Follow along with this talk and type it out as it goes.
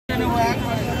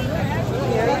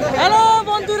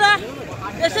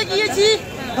এসে গিয়েছি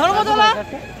ধর্মতলা,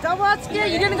 যাবো আজকে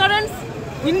ইডেন গার্ডেন্স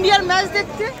ইন্ডিয়ার ম্যাচ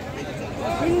দেখতে।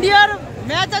 ইন্ডিয়ার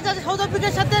ম্যাচ আছে সাউথ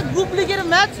আফ্রিকার সাথে, গ্রুপ লিগের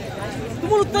ম্যাচ।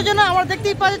 তুমুল উত্তেজনা, আমরা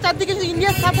দেখতেই পাচ্ছি চারদিকে শুধু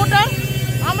ইন্ডিয়ার সাপোর্টার।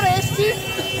 আমরা এসছি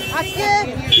আজকে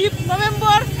 5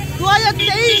 নভেম্বর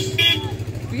 2023,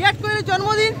 বিরাট কোহলির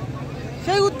জন্মদিন।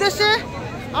 সেই উদ্দেশ্যে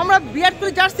আমরা বিরাট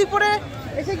কোহলি জার্সি পরে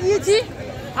এসে গিয়েছি।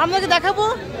 আপনাকে দেখাবো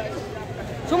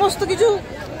সমস্ত কিছু,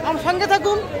 আমার সঙ্গে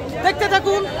থাকুন, দেখতে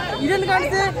থাকুন। ইডেন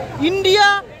গার্ডেন্সে ইন্ডিয়া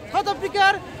সাউথ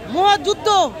আফ্রিকার মহাযুদ্ধ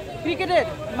ক্রিকেটের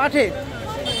মাঠে।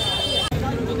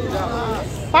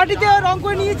 পার্টিতে রং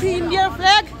করে নিয়েছি ইন্ডিয়ার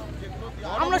ফ্ল্যাগ।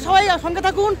 আমরা সবাই সঙ্গে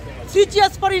থাকুন। 3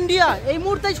 চিয়ার্স ফর ইন্ডিয়া। এই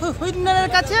মুহূর্তে শহীদ মিনারের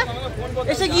কাছে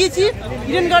এসে গিয়েছি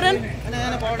ইডেন গার্ডেন।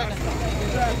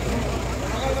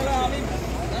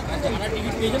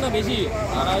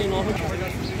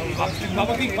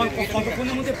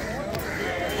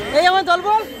 এই আমার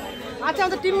দলবল আছে,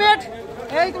 আমাদের টিমমেট।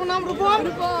 এই তোমার নাম? রূপম,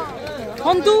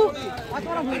 সন্তু।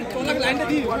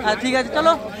 ঠিক আছে,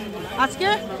 চলো আজকে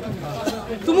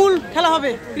তুমুল খেলা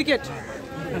হবে ক্রিকেট।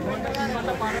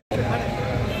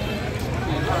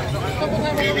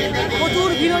 প্রচুর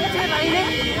ভিড় হচ্ছে লাইনে।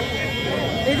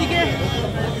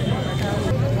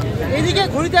 এইদিকে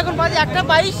ঘড়িতে এখন বাজে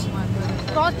 1:22।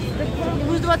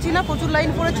 বুঝতে পারছি না, প্রচুর লাইন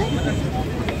পড়েছে।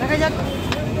 দেখা যাক।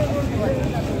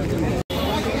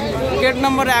 গেট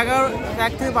নম্বর 11,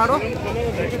 1 থেকে 12।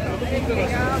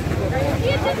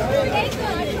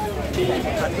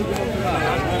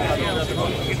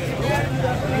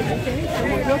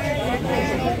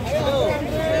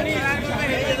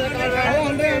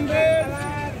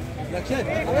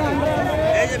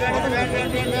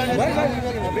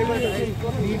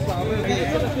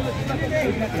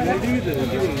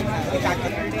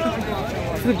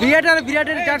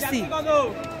 বিরাটের জার্সি।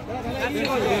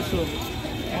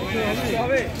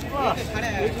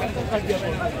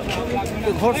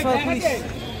 ঘোড়সা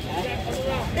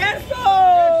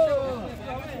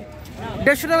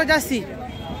 150 টাকা জার্সি।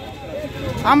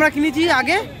 আমরা কিনেছি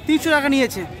আগে, 300 টাকা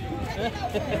নিয়েছে।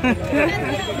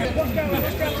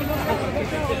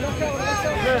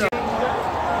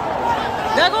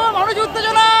 দেখো মানুষ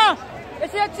উত্তেজনা,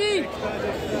 এসে যাচ্ছি।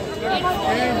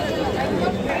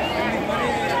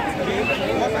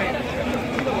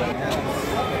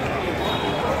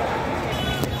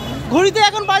 ঘড়িতে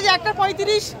এখন বাজে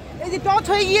 1:35। এই যে টস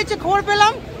হয়ে গিয়েছে, খবর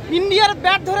পেলাম ইন্ডিয়ার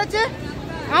ব্যাট ধরেছে।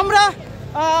 আমরা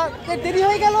দেরি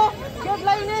হয়ে গেল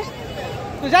লাইনে।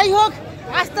 তো যাই হোক,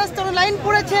 আস্তে আস্তে লাইন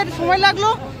পড়েছে, সময় লাগলো।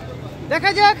 দেখা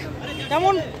যাক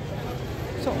কেমন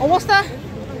অবস্থা।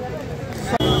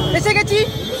 এসে গেছি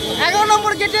 11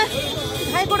 নম্বর গেটে,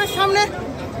 হাইকোর্টের সামনে।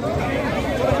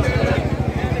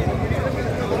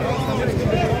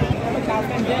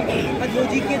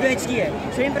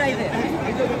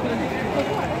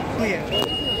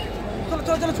 চলো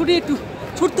চলো ছুটি, একটু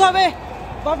ছুটতে হবে।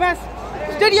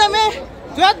 স্টেডিয়ামে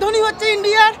জয়ধ্বনি হচ্ছে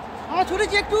ইন্ডিয়ার, আমরা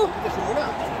ছুটেছি একটু।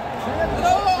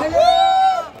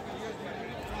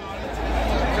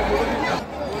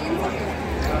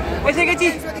 এসে গেছি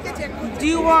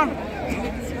G1।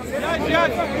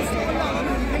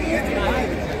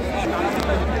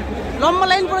 লম্বা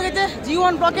লাইন পড়ে গেছে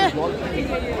G1 ব্লকে।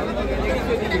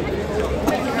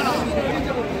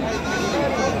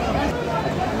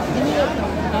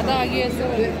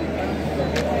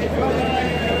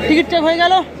 টিকিট চেক হয়ে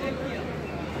গেল।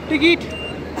 টিকিট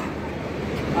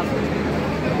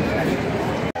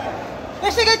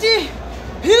এসে গেছি।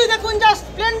 ভিউ দেখুন, জাস্ট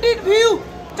স্প্লেন্ডিড ভিউ,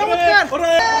 চমৎকার।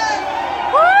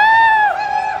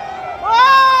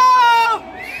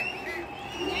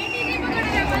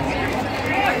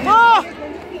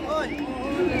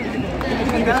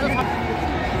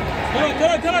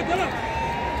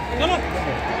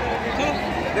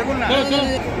 দেখুন না,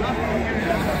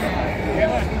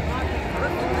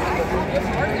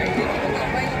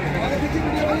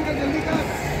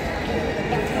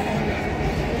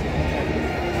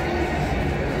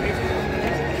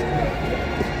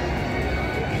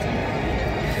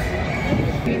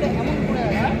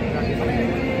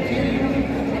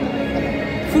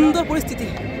 সুন্দর পরিস্থিতি।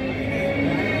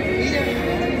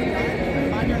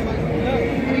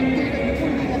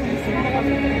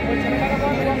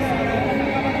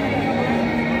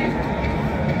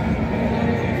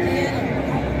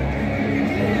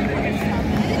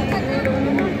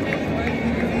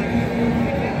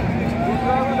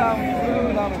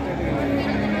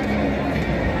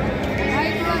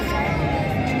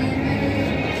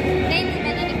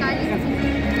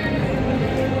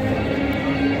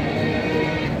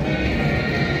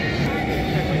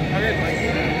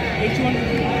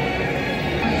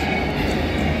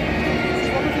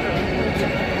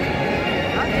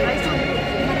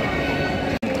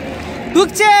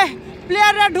 ঢুকছে,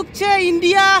 প্লেয়াররা ঢুকছে,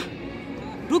 ইন্ডিয়া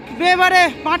ঢুকবে, এবারে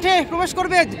মাঠে প্রবেশ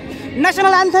করবে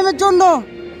ন্যাশনাল অ্যানথেমের জন্য।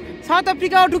 সাউথ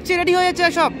আফ্রিকাও ঢুকছে, রেডি হয়েছে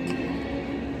সব।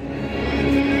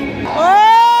 ও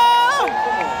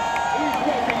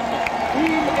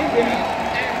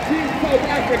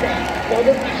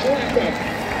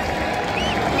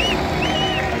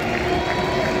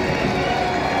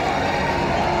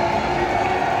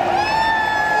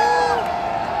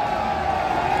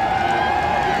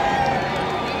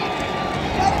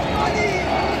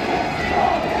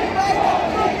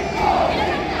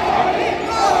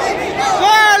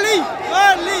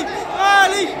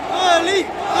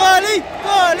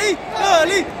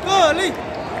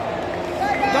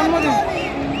জন্মদিন।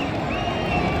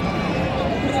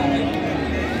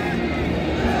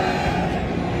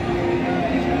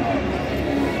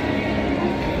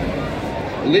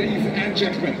 Ladies and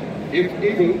gentlemen, if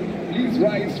able, please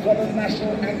rise for the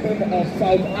national anthem of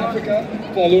South Africa,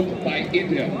 followed by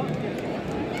India.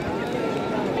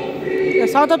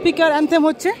 South আফ্রিকার অ্যানথেম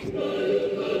হচ্ছে।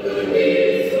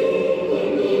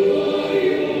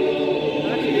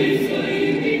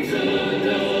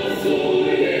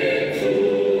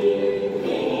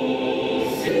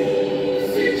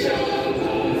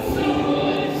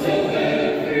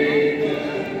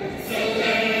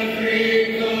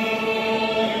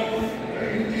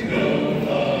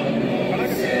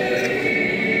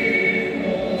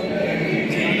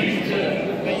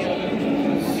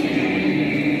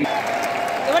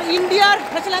 ইন্ডিয়ার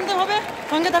ন্যাশনাল অ্যানথেম হবে,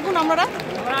 সঙ্গে থাকুন আপনারা।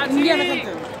 ইন্ডিয়ার ন্যাশনাল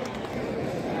অ্যানথেম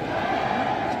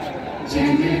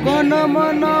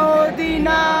গণমন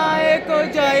অধিনায়ক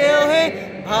জয় হে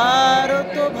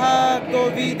ভারত ভাগ্য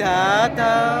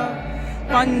বিধাতা,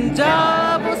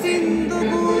 পঞ্জাব সিন্ধু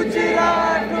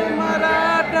গুজরাট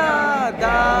মারাঠা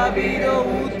দ্রাবিড়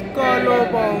উৎকল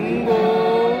বঙ্গ,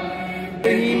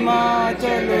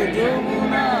 হিমাচল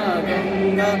যমুনা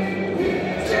গঙ্গা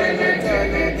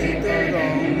জলধিত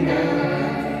রঙ্গ,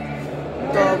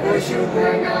 তব শুভ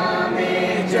নামে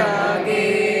জাগে,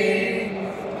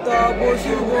 তব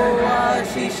শুভ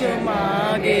আশিস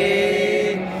মাগে,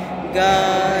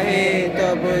 গাহে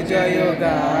তব জয়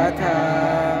গাথা,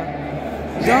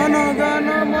 জনগণ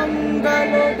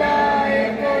মঙ্গল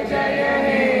গায়ক জয়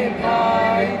হে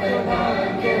ভারত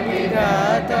ভাগ্য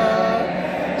বিধাতা,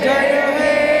 জয়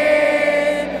হে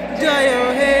জয়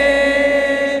হে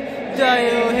জয়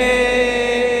হে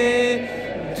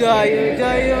জয়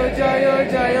জয় জয়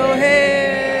জয় হে।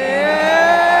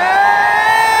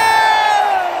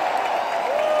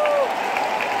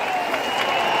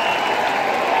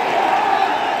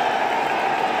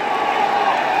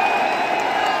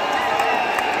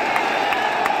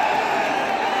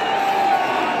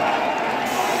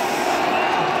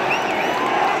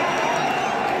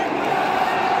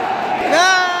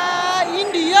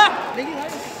 India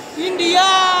India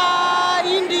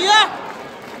India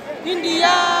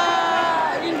India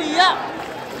India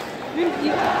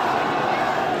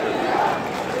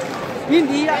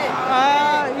India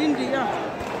India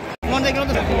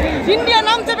India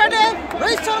নামছে ব্যাটে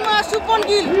রোহিত শর্মা, শুভমন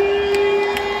গিল।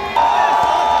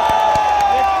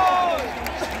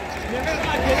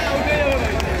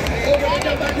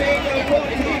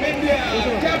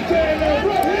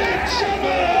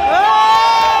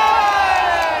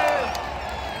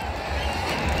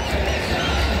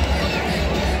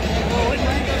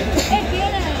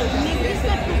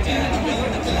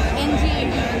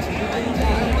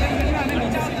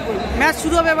 ম্যাচ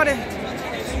শুরু হবে এবারে।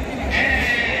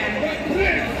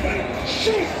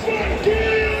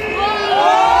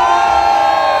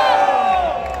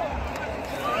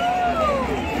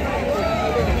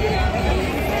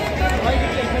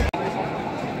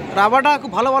 রাবাডা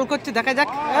খুব ভালো বল করছে, দেখা যাক।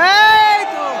 এই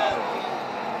তো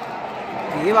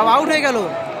এ বাবা, আউট হয়ে গেল,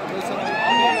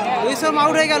 রোহিত শর্মা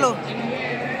আউট হয়ে গেল।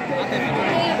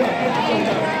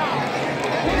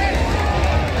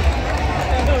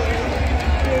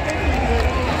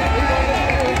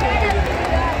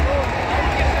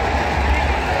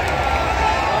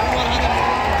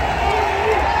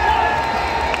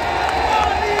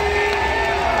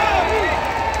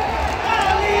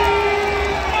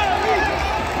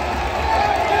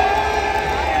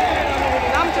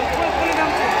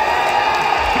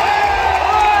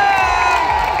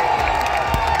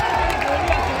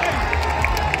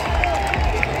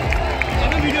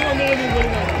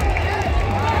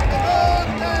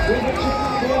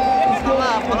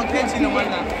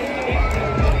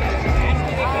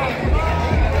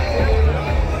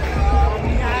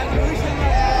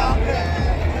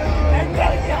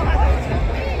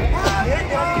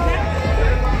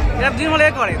 এরা দুজন মিলে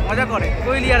করে মজা করে,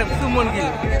 কোহলি আর শুভমন গিল।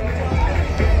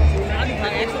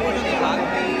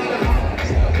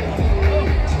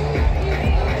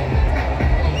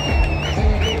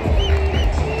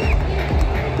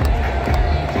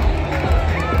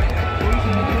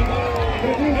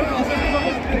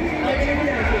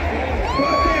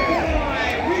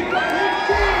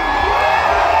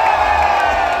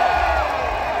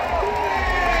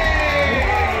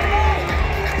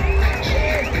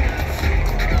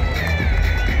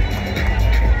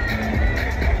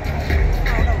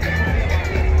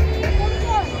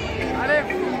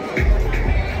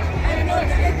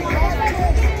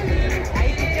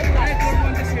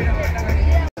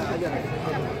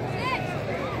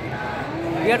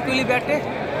 বিরাট কোহলি ব্যাটে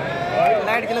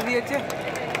লাইট খেলে দিয়েছে।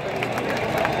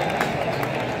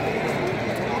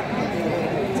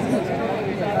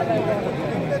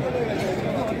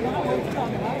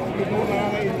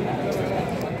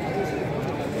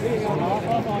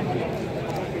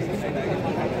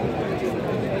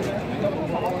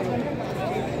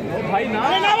 भाई ना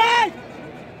ना भाई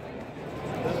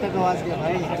तक आवाज किया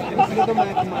भाई इसलिए तो मैं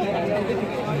माने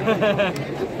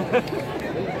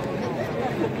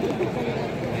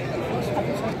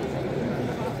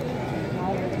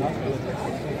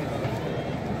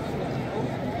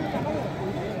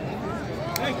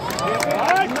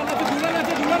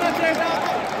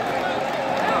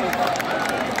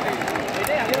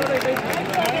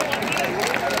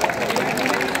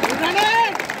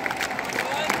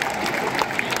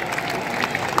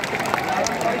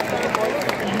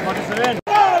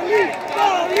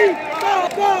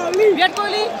বিরাট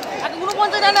কোহলি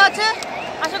 49 রানে আছে,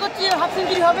 আশা করছি হাফ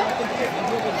সেঞ্চুরি হবে।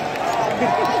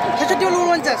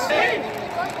 66-49।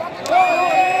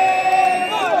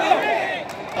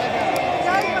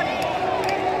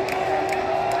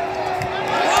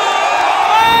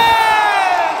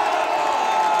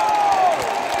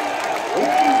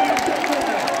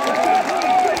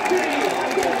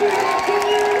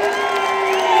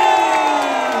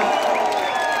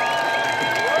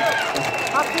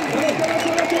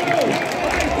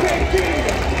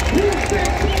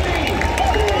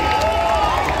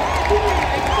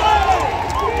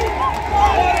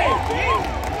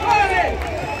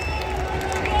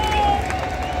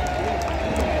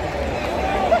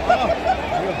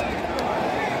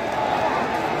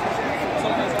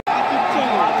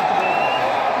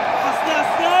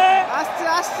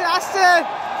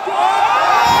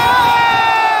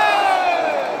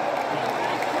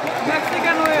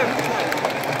 মেক্সিকান ওয়েভ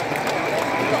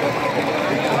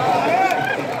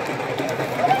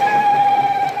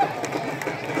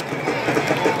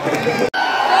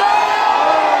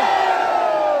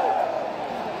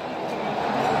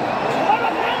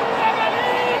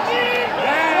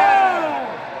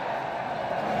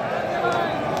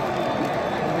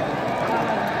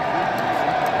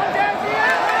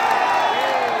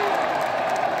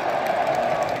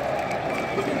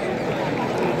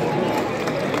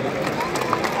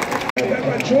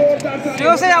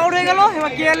শ্রেয়সে আউট হয়ে গেল,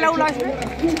 এবার কে এল আউট আসবে।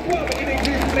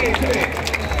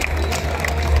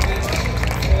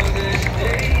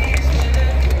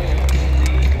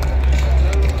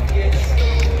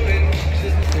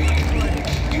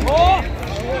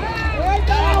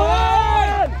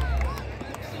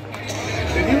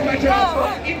 The new matchup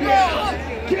from India,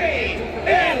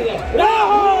 KL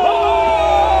Rahul.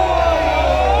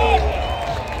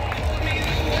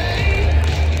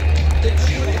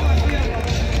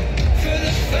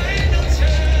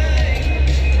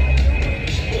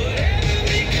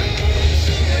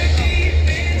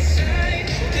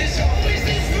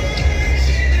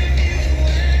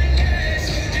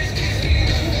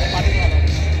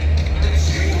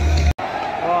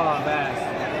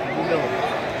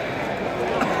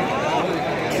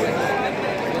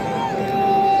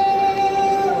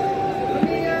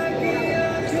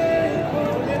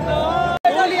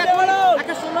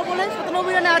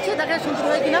 আছে, দেখা শুনতে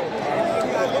হয় কিনা।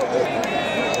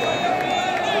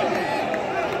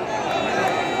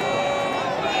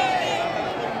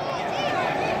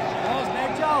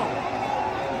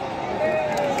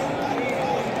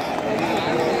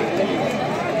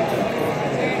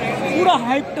 পুরো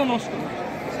হাইপটা নষ্ট,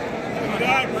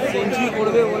 সেঞ্চুরি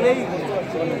করবে বলেই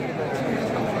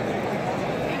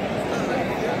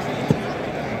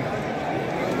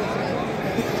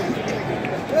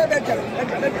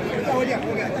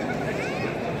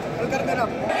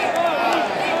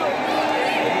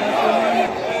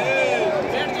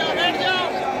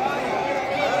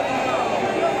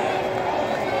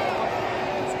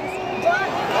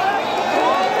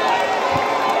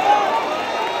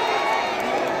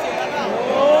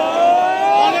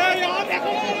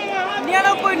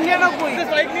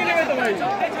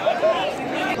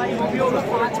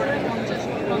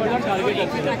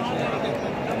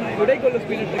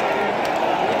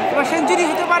সেঞ্চুরি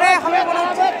হতে পারে, হবে মনে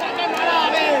হচ্ছে।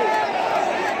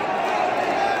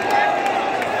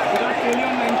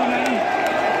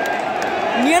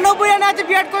 99 রানে আছে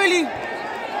বিরাট কোহলি।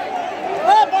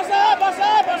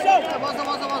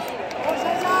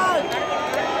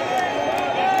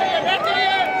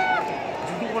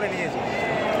 করে নিয়েছে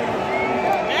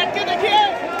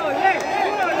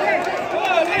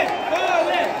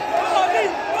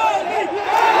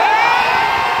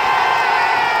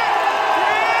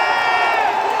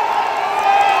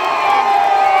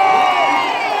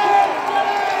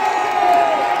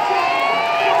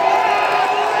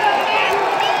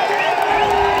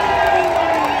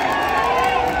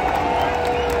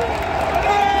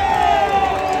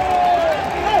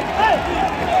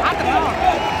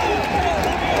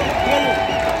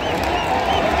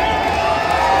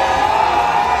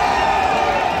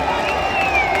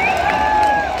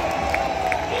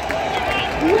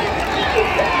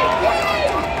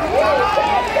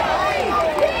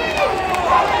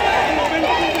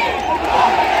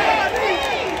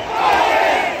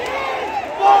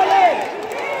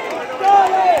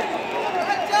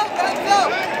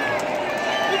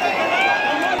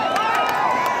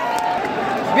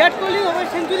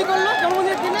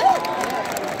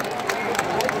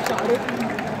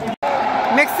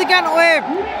মেক্সিকান ওয়েভ।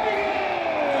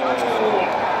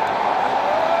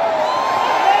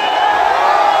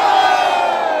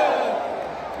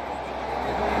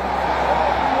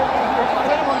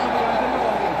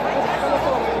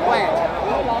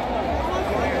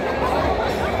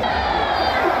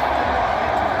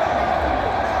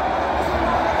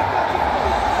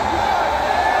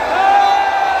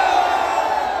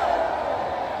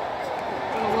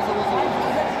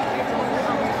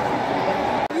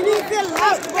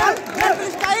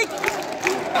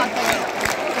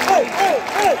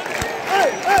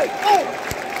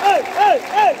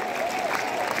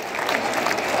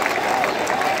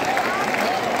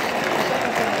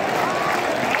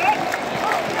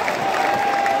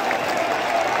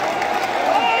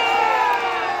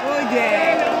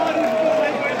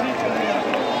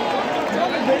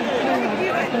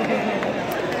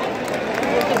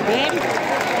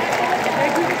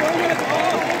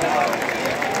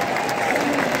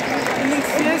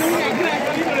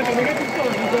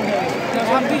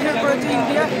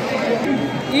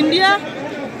 ইন্ডিয়া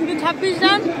 26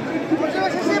 রান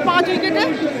শেষে 5 উইকেটে,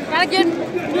 টার্গেট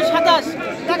 27।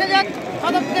 দেখা যাক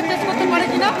সাউথ আফ্রিকা চেস করতে পারে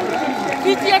কিনা।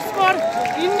 পিচিএক্স ফর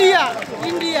ইন্ডিয়া।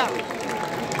 ইন্ডিয়া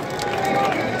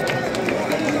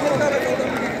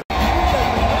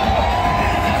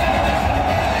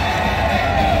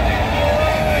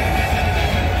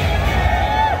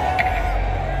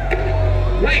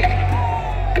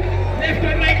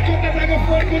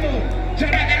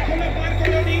যারা এখনো পার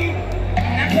করেনি,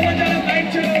 এখনো যারা লাইট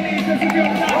চালানি,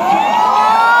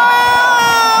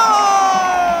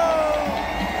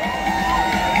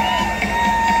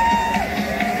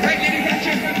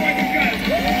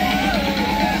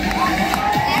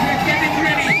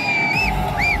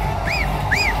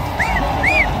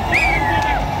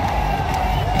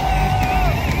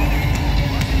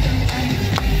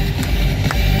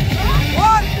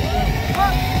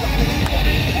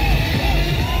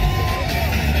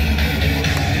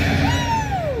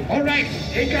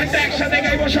 এই গানটা একসাথে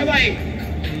গাইবো সবাই,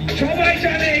 সবাই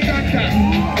জানে এই গানটা।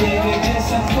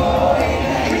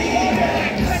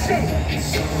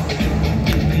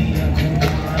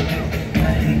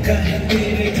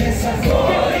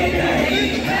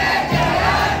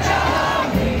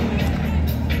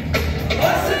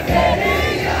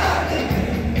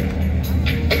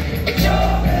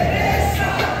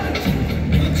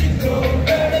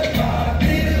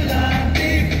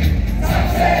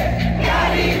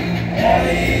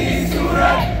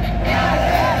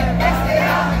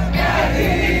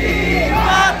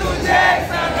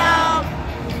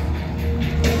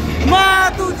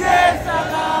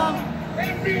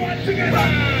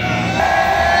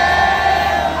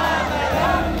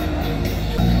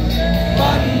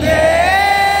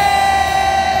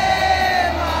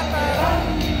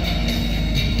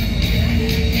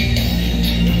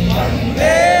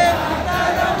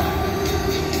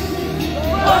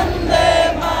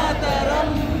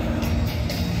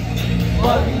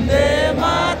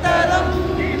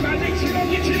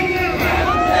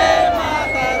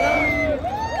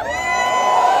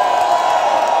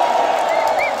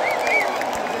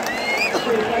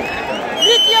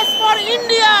 BTS for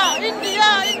India, India,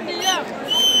 India.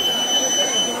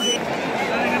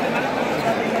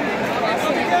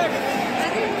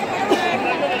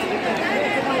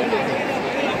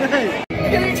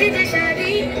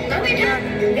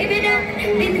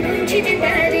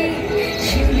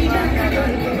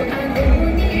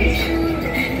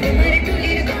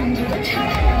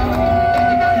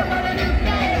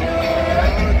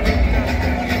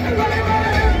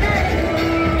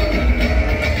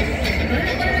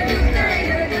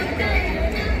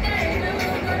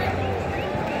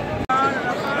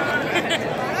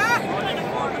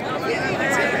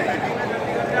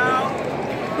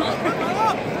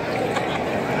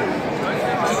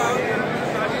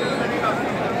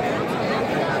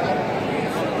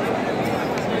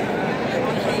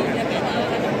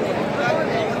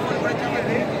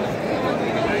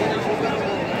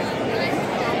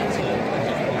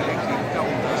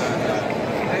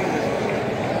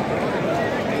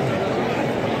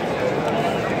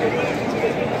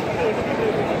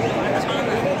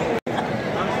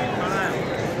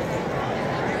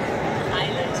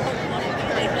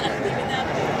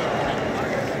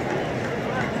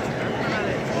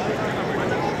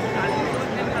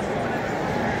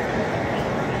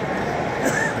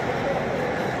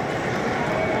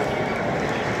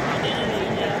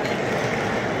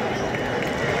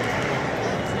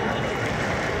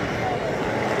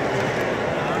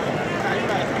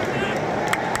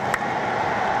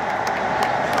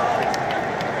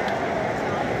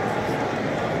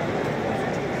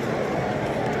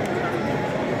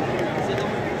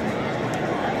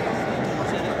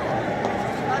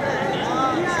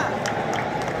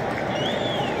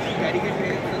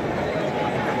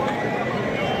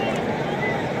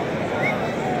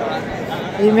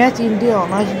 এই ম্যাচ ইন্ডিয়া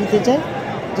অনায়াসে জিতে যায়।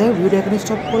 যাই হোক, ভিডিও এখানে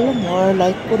স্টপ করলাম।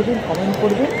 লাইক করবেন, কমেন্ট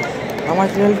করবেন, আমার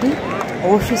চ্যানেলটি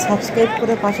অবশ্যই সাবস্ক্রাইব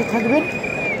করে পাশে থাকবেন।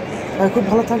 খুব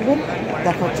ভালো থাকবেন,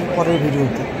 দেখা হচ্ছে পরের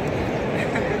ভিডিওতে।